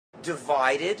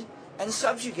divided and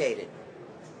subjugated.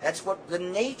 That's what the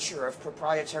nature of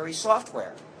proprietary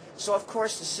software. So of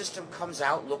course the system comes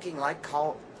out looking like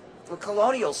the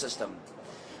colonial system.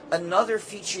 Another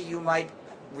feature you might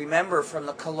remember from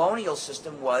the colonial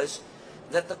system was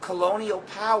that the colonial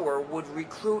power would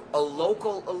recruit a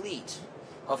local elite,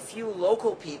 a few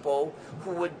local people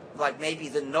who would, like maybe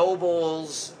the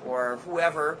nobles or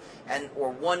whoever,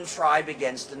 or one tribe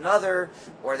against another,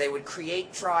 or they would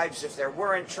create tribes if there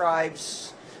weren't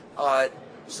tribes,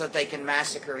 so that they can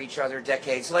massacre each other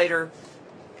decades later.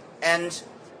 And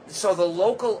so the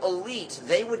local elite,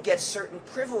 they would get certain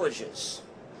privileges,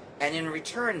 and in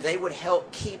return they would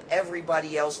help keep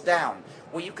everybody else down.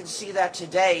 Well, you can see that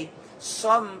today.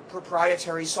 Some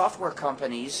proprietary software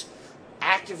companies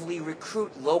actively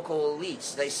recruit local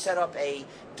elites. They set up a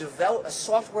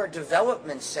software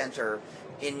development center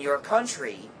in your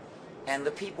country, and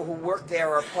the people who work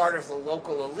there are part of the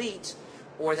local elite,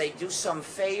 or they do some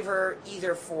favor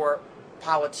either for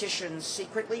politicians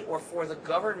secretly or for the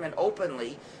government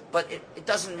openly, but it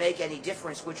doesn't make any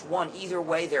difference which one. Either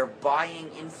way, they're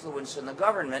buying influence in the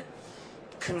government,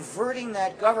 converting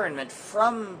that government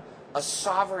from a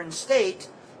sovereign state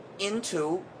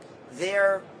into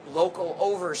their local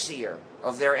overseer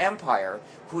of their empire,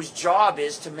 whose job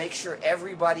is to make sure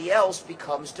everybody else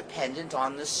becomes dependent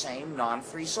on the same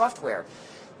non-free software.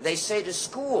 They say to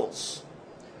schools,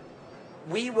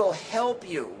 we will help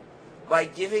you by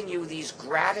giving you these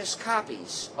gratis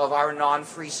copies of our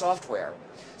non-free software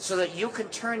so that you can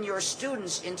turn your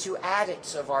students into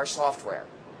addicts of our software.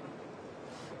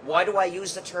 Why do I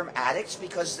use the term addicts?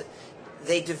 Because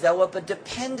they develop a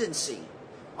dependency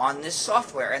on this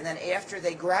software, and then after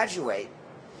they graduate,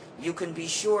 you can be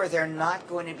sure they're not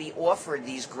going to be offered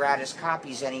these gratis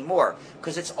copies anymore,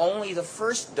 because it's only the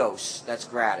first dose that's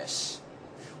gratis.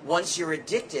 Once you're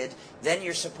addicted, then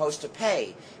you're supposed to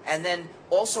pay. And then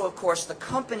also, of course, the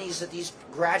companies that these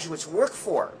graduates work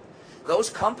for,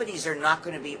 those companies are not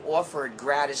going to be offered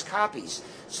gratis copies.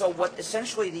 So what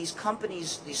essentially these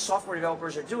companies, these software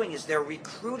developers are doing is they're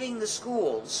recruiting the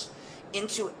schools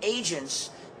into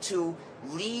agents to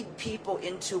lead people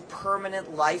into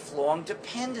permanent, lifelong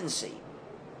dependency.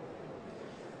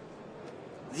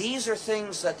 These are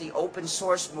things that the open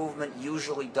source movement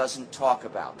usually doesn't talk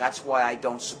about. That's why I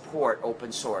don't support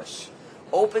open source.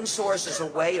 Open source is a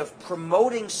way of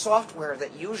promoting software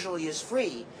that usually is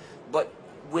free, but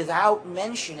without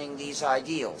mentioning these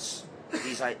ideals,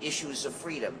 these issues of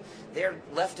freedom. They're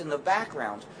left in the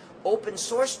background. Open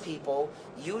source people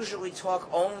usually talk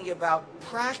only about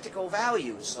practical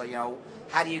values. So,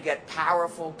 how do you get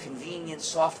powerful, convenient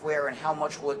software, and how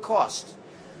much will it cost?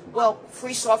 Well,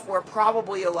 free software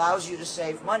probably allows you to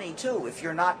save money too. If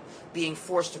you're not being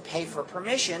forced to pay for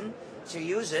permission to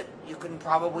use it, you can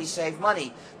probably save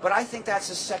money. But I think that's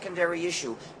a secondary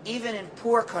issue. Even in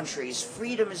poor countries,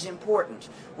 freedom is important.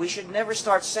 We should never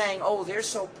start saying, oh, they're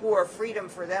so poor, freedom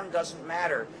for them doesn't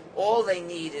matter. All they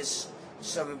need is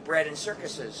some bread and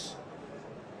circuses,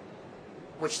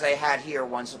 which they had here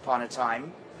once upon a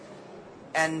time.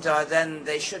 And then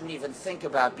they shouldn't even think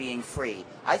about being free.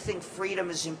 I think freedom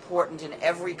is important in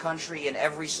every country, in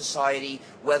every society,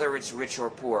 whether it's rich or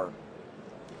poor.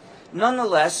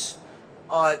 Nonetheless,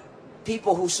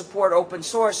 people who support open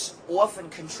source often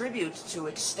contribute to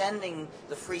extending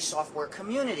the free software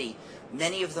community.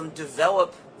 Many of them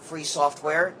develop free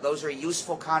software. Those are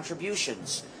useful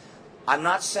contributions. I'm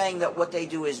not saying that what they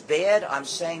do is bad. I'm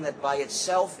saying that by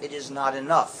itself it is not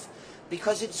enough,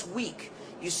 because it's weak.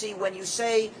 You see, when you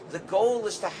say the goal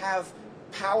is to have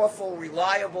powerful,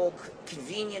 reliable,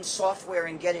 convenient software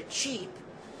and get it cheap,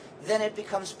 then it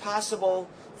becomes possible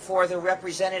for the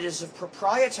representatives of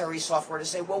proprietary software to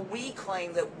say, well, we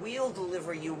claim that we'll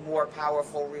deliver you more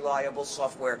powerful, reliable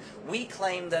software. We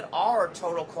claim that our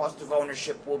total cost of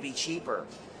ownership will be cheaper.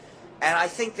 And I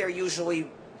think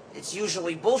it's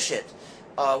usually bullshit.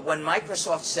 When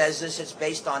Microsoft says this, it's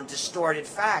based on distorted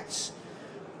facts.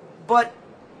 But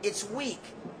it's weak.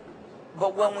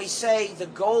 But when we say the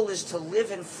goal is to live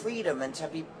in freedom and to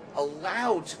be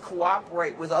allowed to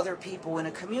cooperate with other people in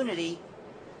a community,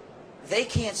 they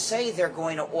can't say they're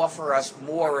going to offer us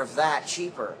more of that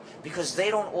cheaper, because they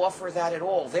don't offer that at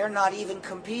all. They're not even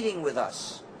competing with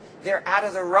us. They're out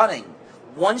of the running.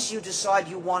 Once you decide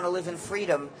you want to live in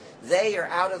freedom, they are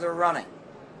out of the running.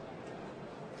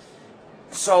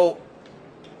 So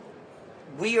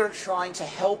we are trying to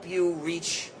help you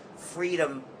reach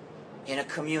freedom in a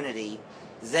community.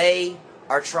 They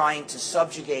are trying to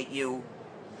subjugate you,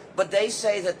 but they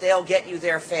say that they'll get you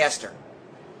there faster.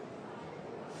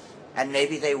 And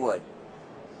maybe they would.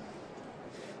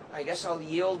 I guess I'll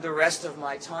yield the rest of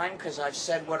my time because I've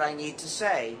said what I need to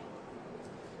say.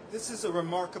 This is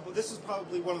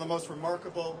probably one of the most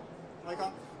remarkable, one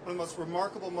of the most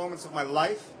remarkable moments of my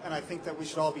life, and I think that we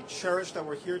should all be cherished that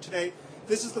we're here today.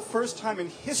 This is the first time in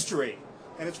history,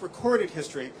 and it's recorded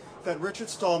history, that Richard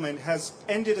Stallman has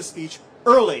ended a speech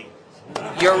early.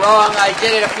 You're wrong. I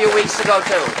did it a few weeks ago,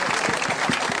 too.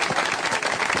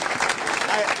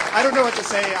 I don't know what to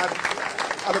say.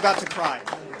 I'm about to cry.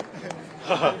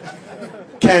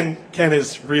 Ken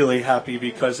is really happy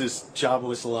because his job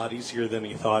was a lot easier than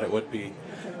he thought it would be.